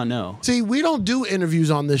 I do not know. See, we don't do interviews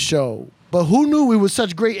on this show, but who knew we were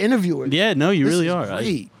such great interviewers? Yeah, no, you This really is are.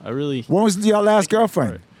 great. I really. When was your last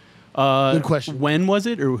girlfriend? Good question. When was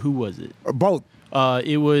it or who was it? Both.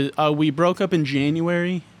 It was. We broke up in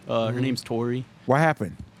January. Her Mm-hmm. name's Tori. What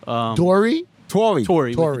happened? Dory? Tori.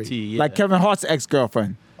 Tori Tori. with a T. Yeah. Like Kevin Hart's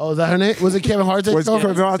ex-girlfriend. Oh, is that her name? Was it Kevin Hart's Was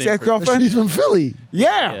ex-girlfriend? Kevin Hart's Same ex-girlfriend? She's from Philly.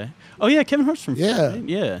 Yeah. Yeah. Oh yeah, Kevin Hart's from Yeah. Philly, right?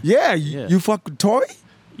 Yeah. Yeah. Yeah. You fuck with Tori?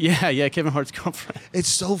 Yeah. Kevin Hart's girlfriend. It's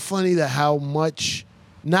so funny that how much,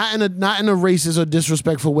 not in a racist or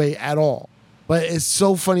disrespectful way at all, but it's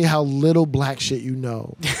so funny how little black shit you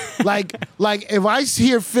know. like if I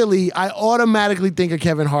hear Philly, I automatically think of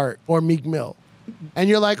Kevin Hart or Meek Mill, and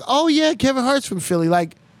you're like, oh yeah, Kevin Hart's from Philly.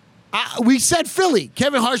 Like, we said Philly.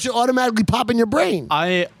 Kevin Hart should automatically pop in your brain.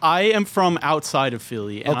 I am from outside of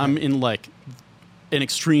Philly, and Okay. I'm in like an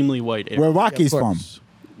extremely white area. Where Rocky's Of from? course.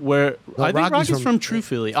 Where I think Rocky's Rocky's from- from True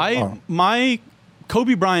Philly. Oh. My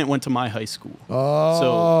Kobe Bryant went to my high school. Oh.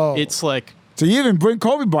 So it's like So you even bring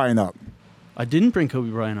Kobe Bryant up. I didn't bring Kobe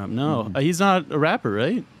Bryant up. No, he's not a rapper,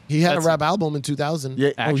 right? He had That's- a rap album in 2000.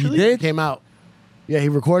 Yeah. Actually? Oh, you It did? came out. Yeah, he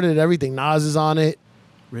recorded everything. Nas is on it.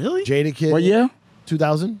 Really? Jada Kid. What year?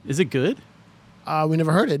 2000. Is it good? We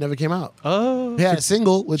never heard it. It never came out. Oh, He had a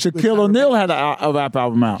single. With Shaquille O'Neal had a rap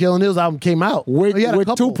album out. Shaquille O'Neal's album came out. With, He had a with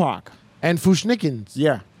couple. Tupac. And Fushnikins.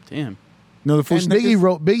 Yeah. damn. No, the And Fush Biggie niggas?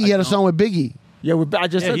 wrote. Biggie had a song with Biggie. Yeah, I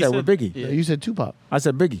just Yeah, said he that with said- Biggie. yeah. You said Tupac. I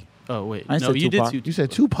said Biggie. Oh wait, I no, said you Tupac. did. You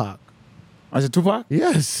said Tupac. I said Tupac?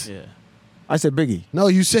 Yes. Yeah. I said Biggie. No,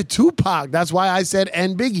 you said Tupac. That's why I said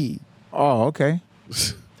and Biggie. Oh, okay.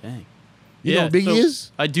 Dang. You know who Biggie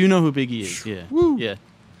is? I do know who Biggie is. Yeah. Woo. Yeah.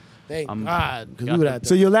 Thank I'm- God. Because got we would it. have to.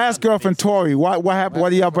 So your last girlfriend, Tori, what happened? Why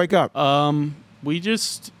did y'all break up? We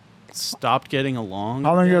just stopped getting along.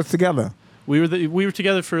 How long you guys together? We were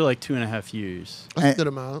together for like 2.5 years. That's a good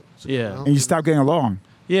amount. That's a good Yeah. amount. And you stopped getting along.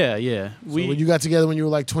 Yeah. So when you got together when you were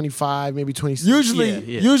like 25, maybe 26. Usually,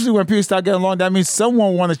 yeah. usually when people start getting along, that means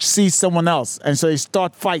someone want to see someone else, and so they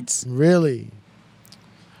start fights. Really?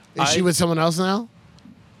 Is she I- with someone else now?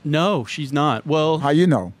 No, she's not. Well, How you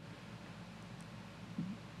know?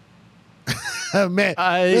 Man,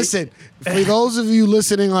 I- listen, for those of you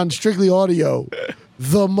listening on Strictly Audio,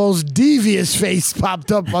 The most devious face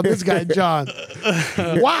popped up on this guy, John.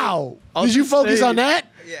 Wow. Did you focus say- on that?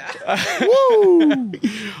 Yeah. Woo!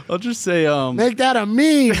 I'll just say, Make that a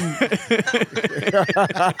meme.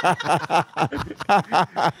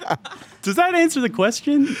 does that answer the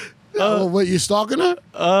question? Oh, what, you stalking her?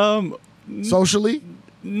 Socially?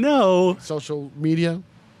 No. Social media?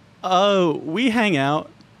 We hang out.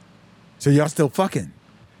 So y'all still fucking?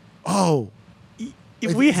 Oh.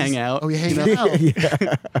 We hang out. Oh, you hang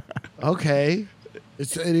out? Okay.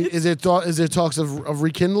 Is there talks of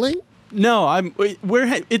rekindling? No,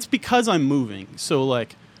 it's because I'm moving. So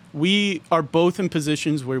like we are both in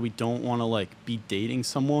positions where we don't want to like be dating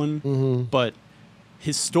someone, but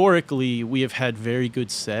historically we have had very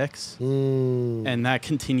good sex, and that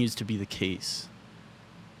continues to be the case.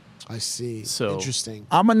 I see. So- Interesting.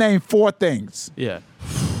 I'm gonna name 4 things. Yeah.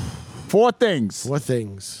 4 things. What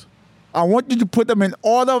things? I want you to put them in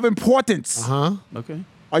order of importance. Huh? Okay.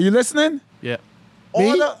 Are you listening? Yeah. Me?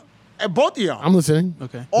 Order. And both of y'all. I'm listening.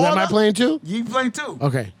 Okay. Am I playing too? You playing too.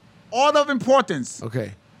 Okay. Order of importance.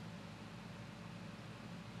 Okay.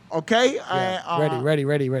 Okay. Yeah.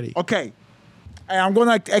 Ready. Okay. And I'm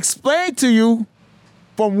gonna explain to you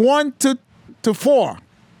from 1 to 4.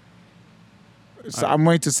 So I'm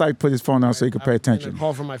waiting to Sight put his phone down so he can pay I'm attention. gonna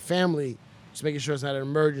call from my family, just making sure it's not an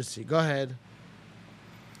emergency. Go ahead.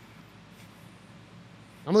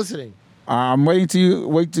 I'm listening. I'm waiting to you.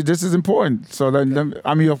 Wait, this is important. So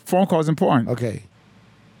your phone call is important. Okay.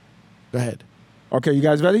 Go ahead. Okay, you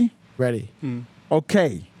guys ready? Ready.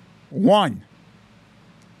 Okay. 1.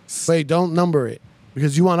 Wait, don't number it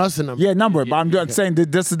because you want us to number. Yeah, number it, but I'm saying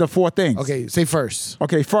that this is the 4 things. Okay, say first.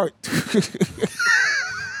 Okay, first.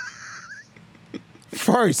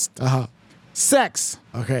 First, sex,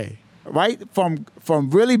 Okay. right? From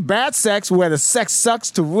really bad sex where the sex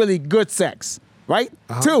sucks to really good sex, right?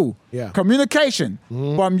 2, Yeah. communication.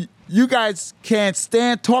 From you guys can't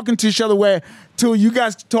stand talking to each other where till you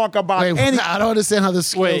guys talk about Wait, any. I don't understand how the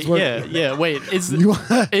scales Wait. work. Yeah. Wait.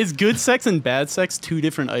 Is good sex and bad sex 2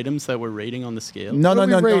 different items that we're rating on the scale? No. What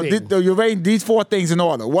are we rating? You're rating these 4 things in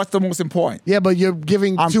order. What's the most important? Yeah, but you're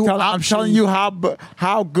giving I'm 2 telling options. you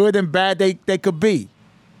how good and bad they could be.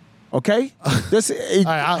 Okay? Just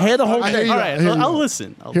hear the whole I hear thing. you. All right. Hear you. I'll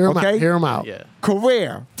listen. Hear him Okay. out. Hear him out. Yeah.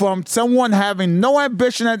 Career from someone having no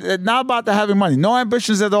ambition, not about the having money, no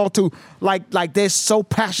ambitions at all. To like they're so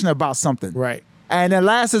passionate about something. Right. And then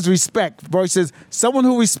last is respect versus someone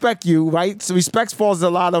who respect you, right? So respect falls a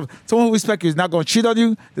lot of someone who respect you is not going to cheat on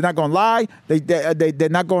you. They're not going to lie. They're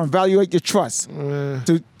not going to evaluate your trust. You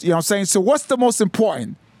know what I'm saying? So what's the most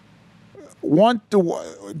important?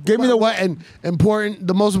 Give me the What and important?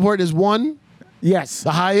 The most important is 1, yes, the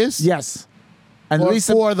highest. yes, and Or at least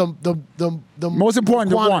 4, the most important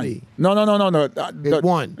the quantity. 1. No. Okay,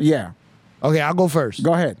 1. Yeah, Okay, I'll go first.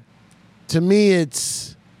 go ahead. To me,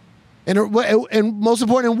 it's and most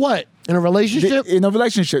important in what? In a relationship. In a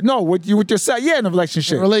relationship. No, with yourself. Yeah, in a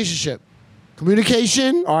relationship. Relationship.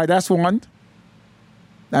 Communication. All right, that's 1.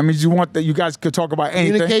 That means you want that you guys could talk about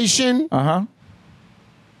anything. Communication.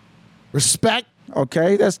 Respect.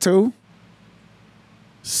 Okay, that's 2.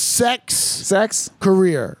 Sex. Sex.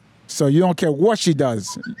 Career. So you don't care what she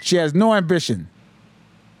does. She has no ambition.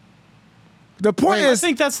 The point I is,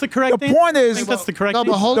 think that's the correct the answer. point is- I think that's the correct No,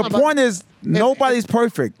 but answer. hold the on, but- point is, nobody's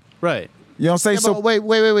perfect. Right. You know what I'm saying? Yeah, but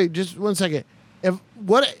wait. Just 1 second. If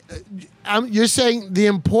what you're saying the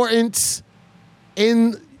importance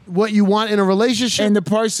in what you want in a relationship. And the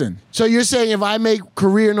person. So you're saying if I make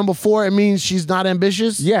career number 4, it means she's not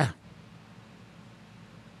ambitious? Yeah.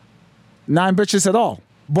 Not ambitious at all.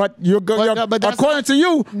 But you're good. But no, but that's according not- to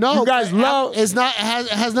you, No, you guys love. It's not. It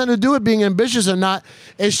has nothing to do with being ambitious or not.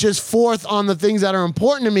 It's just 4th on the things that are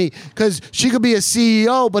important to me. Because she could be a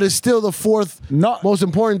CEO, but it's still the 4th No. most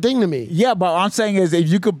important thing to me. Yeah, but what I'm saying is, if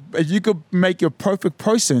you could make your perfect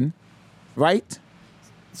person, right?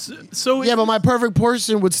 So Yeah, but my perfect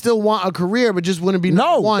person would still want a career, but just wouldn't be number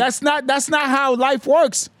No, 1. that's not how life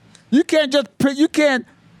works. You can't just you can't.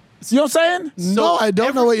 You know what I'm saying? no, I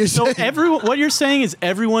don't know what you're saying. So everyone, what you're saying is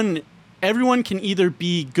everyone can either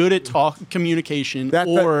be good at communication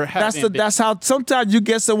or have that's how sometimes you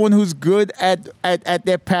get someone who's good at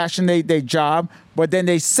their passion, their job, but then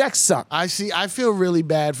they sex suck. I feel really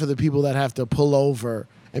bad for the people that have to pull over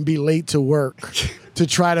and be late to work to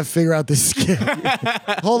try to figure out this skill.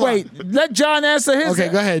 Hold Wait, let John answer his. on. Okay,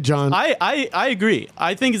 go ahead, John. I agree.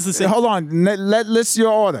 I think it's the same. Hold on. Let list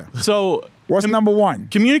your order. So What's number 1?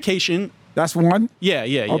 communication. That's 1. Yeah.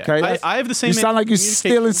 Okay. I have the same. You sound like you're communication.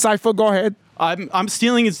 stealing Cypher. Go ahead. I'm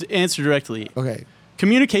stealing his answer directly. Okay.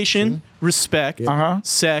 Communication, respect, Uh-huh.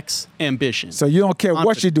 sex, ambition. So you don't care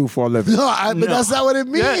what she do for a living. No, but No. that's not what it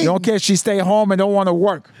means. You don't care if she stay home and don't want to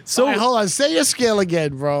work. So All right, hold on. Say your scale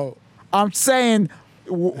again, bro. I'm saying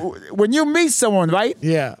when you meet someone, right?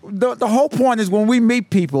 Yeah. The whole point is when we meet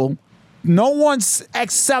people, no one's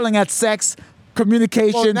excelling at sex,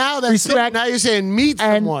 communication, Well, now that's respect, it. Now you're saying meet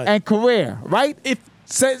and someone. career, right?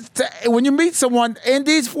 When you meet someone in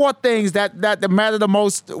these four things that matter the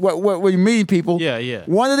most when you meet people, Yeah.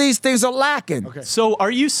 one of these things are lacking. Okay. So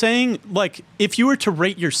are you saying, like, if you were to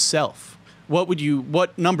rate yourself,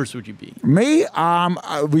 what numbers would you be? Me,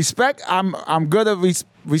 respect. I'm good at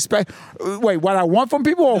respect. Wait, what I want from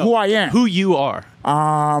people or who I am? Who you are.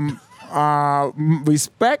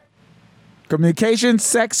 Respect, communication,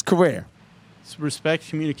 sex, career. Respect,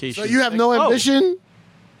 communication. So you have no Oh, ambition?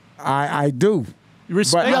 I do.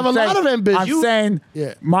 Respect. You have a lot of ambition. I'm saying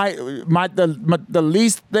Yeah. the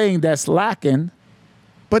least thing that's lacking.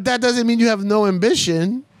 But that doesn't mean you have no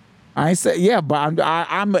ambition. I say but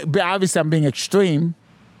I'm obviously I'm being extreme.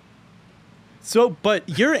 So, but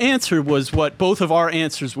your answer was what both of our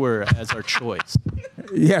answers were as our choice.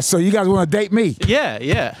 Yeah, so you guys want to date me? Yeah.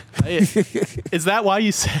 Is that why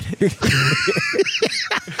you said it?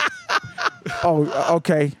 Oh,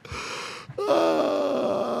 okay.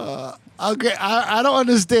 Okay, I don't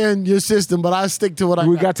understand your system, but I stick to what I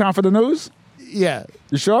We got time for the news? Yeah.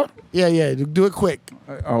 You sure? Yeah. Do it quick.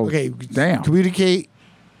 Oh, Okay. damn.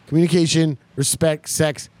 Communication, respect,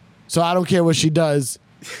 sex. So I don't care what she does.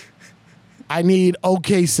 I need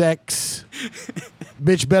okay sex.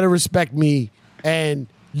 Bitch better respect me, and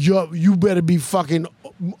you better be fucking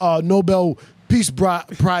Nobel Peace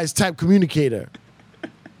Prize type communicator.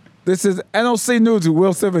 This is NOC News with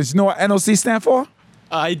Will Silvins. You know what NOC stand for?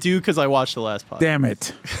 I do because I watched the last podcast. Damn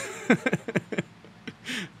it.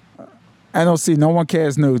 NOC, No One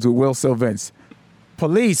Cares News with Will Silvins.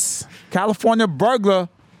 Police, California burglar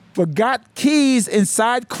forgot keys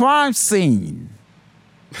inside crime scene.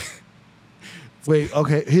 Wait,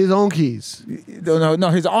 okay, his own keys. No,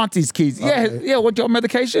 his auntie's keys. Okay. Yeah, what your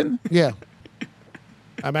medication? Yeah.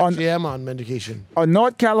 I'm on medication. A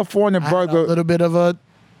North California I had a burglar. little bit of a,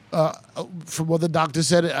 from what the doctor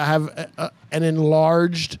said, I have an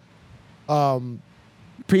enlarged,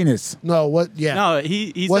 Penis. no, what, yeah. No,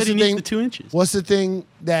 he What's said he the needs thing- the 2 inches. What's the thing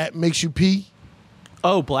that makes you pee?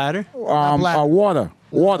 Oh, bladder?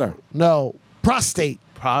 Water. No, prostate.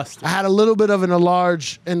 Prostate. I had a little bit of an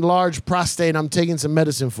enlarged prostate. I'm taking some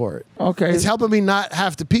medicine for it. Okay. It's helping me not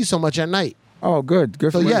have to pee so much at night. Oh, good.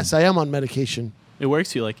 Good So for you. yes, I am on medication. It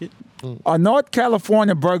works. You like it? A North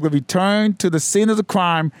California burglar returned to the scene of the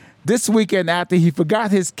crime this weekend after he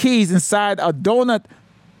forgot his keys inside a donut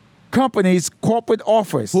company's corporate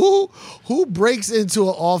office. Who breaks into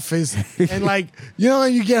an office and like, you know,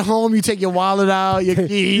 when you get home, you take your wallet out, your You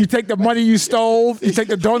keys. take the money you stole, you take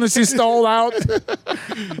the donuts you stole out.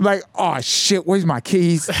 Like, oh shit, where's my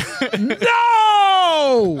keys?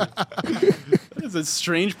 No! It's a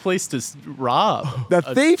strange place to rob. The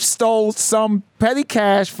thief stole some petty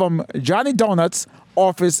cash from Johnny Donut's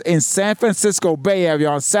office in San Francisco Bay Area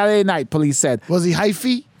on Saturday night, police said. Was he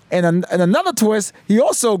hyphy? And another twist, he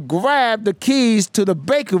also grabbed the keys to the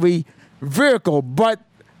bakery vehicle, but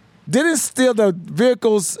didn't steal the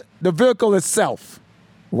vehicle itself.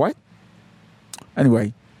 What?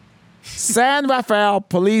 Anyway, San Rafael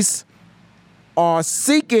police are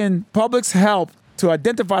seeking public's help to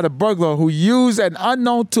identify the burglar who used an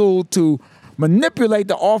unknown tool to manipulate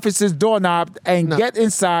the office's doorknob and get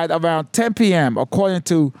inside around 10 p.m., according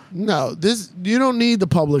to... No, you don't need the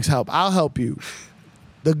public's help. I'll help you.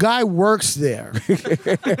 The guy works there.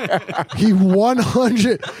 He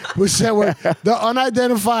 100% worked. The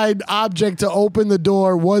unidentified object to open the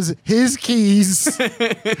door was his keys.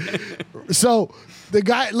 So the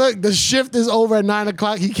guy, look, the shift is over at 9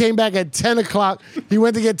 o'clock. He came back at 10 o'clock. He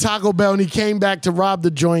went to get Taco Bell and he came back to rob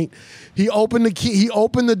the joint. He opened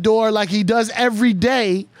the door like he does every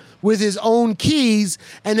day with his own keys,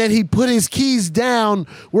 and then he put his keys down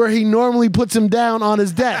where he normally puts them down on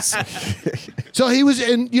his desk. So he was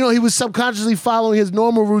he was subconsciously following his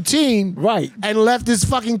normal routine, Right. and left his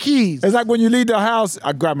fucking keys. It's like when you leave the house,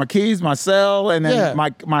 I grab my keys, my cell, and then Yeah.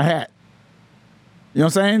 my hat. You know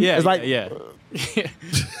what I'm saying? Yeah, It's like, yeah.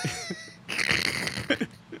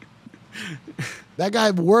 That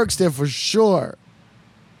guy works there for sure.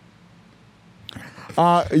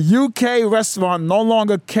 UK restaurant no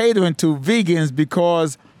longer catering to vegans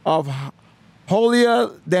because of holier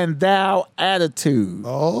than thou attitude.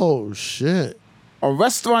 Oh shit. A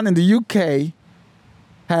restaurant in the UK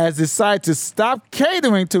has decided to stop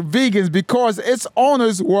catering to vegans because its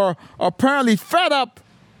owners were apparently fed up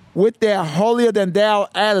with their holier than thou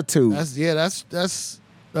attitude.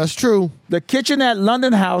 That's true. The kitchen at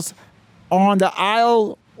London House on the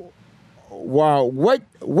aisle, while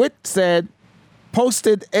Wit said,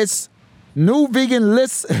 posted its new vegan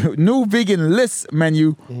list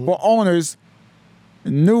menu for owners.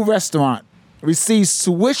 New restaurant received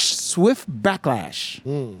swift backlash.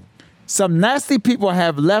 Some nasty people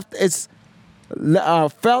have felt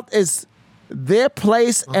it's their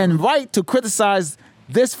place and right to criticize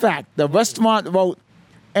this fact. The restaurant wrote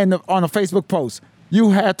on a Facebook post. You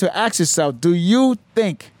have to ask yourself: do you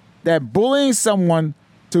think that bullying someone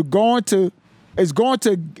is going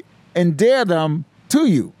to endear them to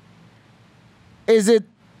you? Is it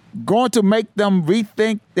going to make them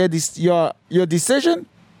rethink your decision?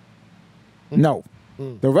 No.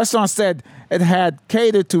 The restaurant said it had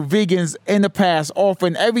catered to vegans in the past,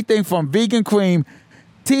 offering everything from vegan cream,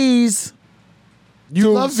 teas. You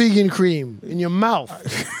love vegan cream in your mouth.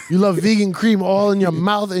 You love vegan cream all in your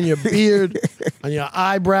mouth, in your beard, on your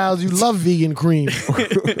eyebrows. You love vegan cream.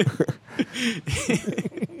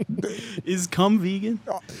 Is cum vegan?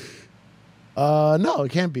 No,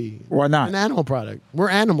 it can't be. Why not? An animal product. We're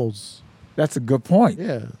animals. That's a good point.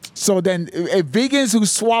 Yeah. So then, if vegans who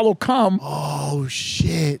swallow cum, Oh,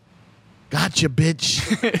 shit. Gotcha, bitch.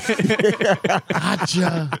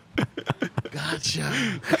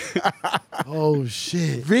 Gotcha. Oh,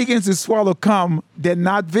 shit. vegans who swallow cum, they're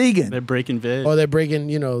not vegan. They're breaking veg. Or they're breaking,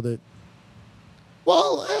 the.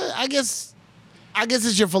 Well, I guess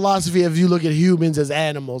it's your philosophy if you look at humans as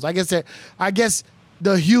animals. I guess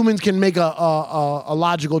the humans can make a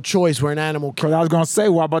logical choice where an animal Because can. I was gonna say,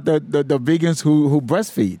 what about the vegans who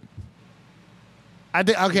breastfeed? I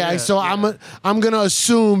think okay. I'm gonna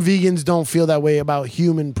assume vegans don't feel that way about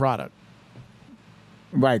human product,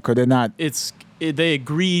 Right, because they're not. They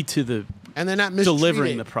agree to the and they're not mistreated.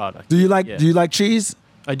 delivering the product. Do you like Yeah. Do you like cheese?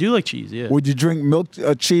 I do like cheese. Yeah. Would you drink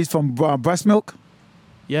cheese from breast milk?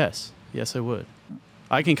 Yes, I would.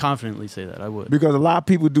 I can confidently say that I would. Because a lot of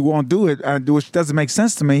people won't do it, which doesn't make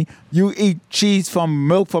sense to me. You eat cheese from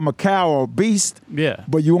milk from a cow or a beast, Yeah.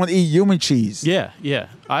 but you won't eat human cheese. Yeah.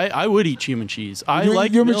 I would eat human cheese. I You eat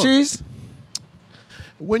like human milk. cheese.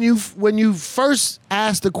 When you first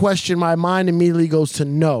ask the question, my mind immediately goes to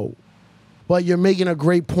no. But you're making a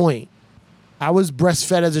great point. I was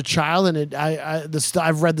breastfed as a child, and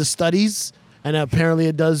I've read the studies, and apparently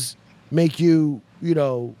it does make you,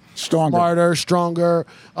 Stronger. stronger,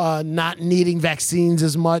 not needing vaccines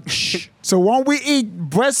as much. So won't we eat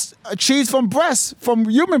cheese from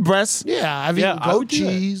human breasts? Yeah, I've Yeah, eaten I goat would do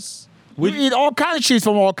that. cheese. We eat all kinds of cheese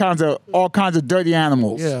from all kinds of dirty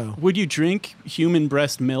animals. Yeah, Would you drink human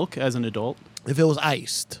breast milk as an adult? if it was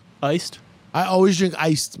iced. Iced? I always drink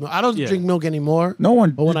iced milk. I don't Yeah. drink milk anymore. No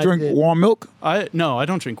one But when I drink did- warm milk. No, I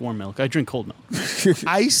don't drink warm milk. I drink cold milk.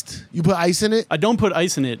 Iced? You put ice in it? I don't put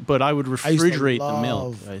ice in it, but I would I used to refrigerate the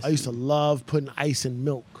milk. I used to love putting ice in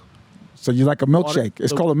milk. So you like a milkshake?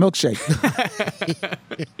 It's the- called a milkshake.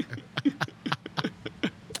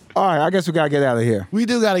 All right, I guess we gotta get out of here. We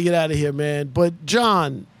do got to get out of here, man. But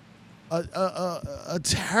John, a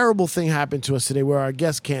terrible thing happened to us today where our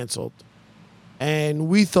guest canceled, and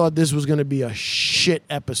we thought this was going to be a shit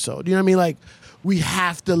episode. You know what I mean? Like, we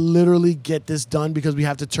have to literally get this done because we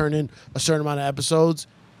have to turn in a certain amount of episodes.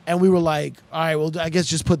 And we were like, all right, well, I guess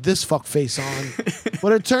just put this fuck face on.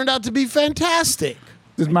 But it turned out to be fantastic.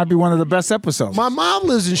 This might be one of the best episodes. My mom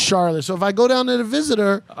lives in Charlotte, so if I go down there to visit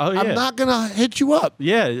her, Oh, yeah. I'm not gonna hit you up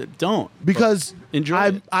Yeah, don't. because Enjoy I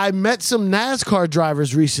it. I met some NASCAR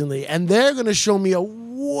drivers recently, and they're gonna show me a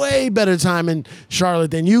way better time in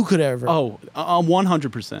Charlotte than you could ever. Oh,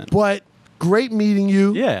 100%. But great meeting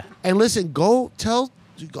you. Yeah. And listen, go tell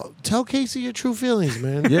Casey your true feelings,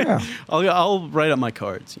 man. Yeah. I'll write up my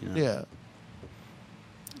cards. Yeah.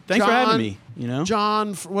 Thanks for John- having me.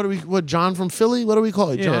 John, John from Philly? What do we call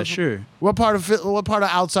it? Yeah, John from- sure. What part of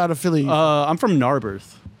outside of Philly? I'm from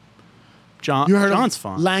Narberth. you heard John's of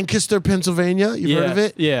fun. Lancaster, Pennsylvania? You've heard of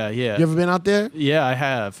it? Yeah. You ever been out there? Yeah, I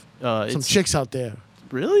have. Some It's chicks out there.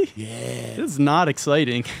 really. Yeah. It's not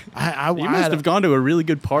exciting. I You must have gone to a really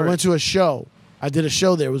good I party. went to a show. I did a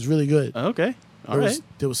show there. It was really good. Okay. All right.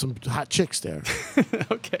 There was some hot chicks there.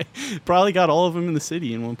 Okay. Probably got all of them in the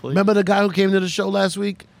city in one place. Remember the guy who came to the show last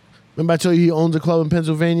week? Remember I told you he owns a club in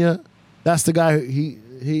Pennsylvania? That's the guy.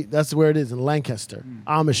 That's where it is in Lancaster,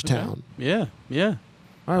 Amish town. Yeah. All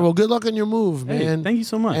right. Well, good luck on your move, Hey, man. thank you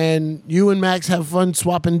so much. And you and Max have fun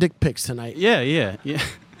swapping dick pics tonight. Yeah.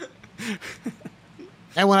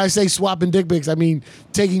 And when I say swapping dick pics, I mean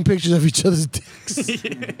taking pictures of each other's dicks.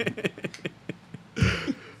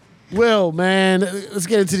 Will, man, let's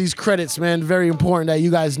get into these credits, man. Very important that you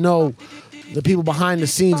guys know The people behind the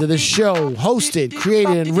scenes of this show, hosted,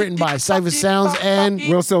 created, and written by Cypher Sounds and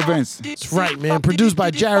Will Sylvans, that's right, man. Produced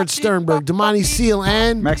by Jared Sternberg, Damani Seal,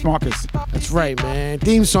 and Max Marcus, that's right, man.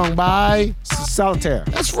 Theme song by Solitaire,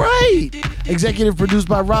 that's right. Executive produced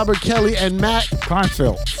by Robert Kelly and Matt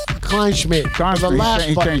Kleinschmidt. Kleinschmidt. The last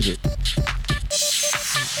He button. changed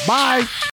it. Bye.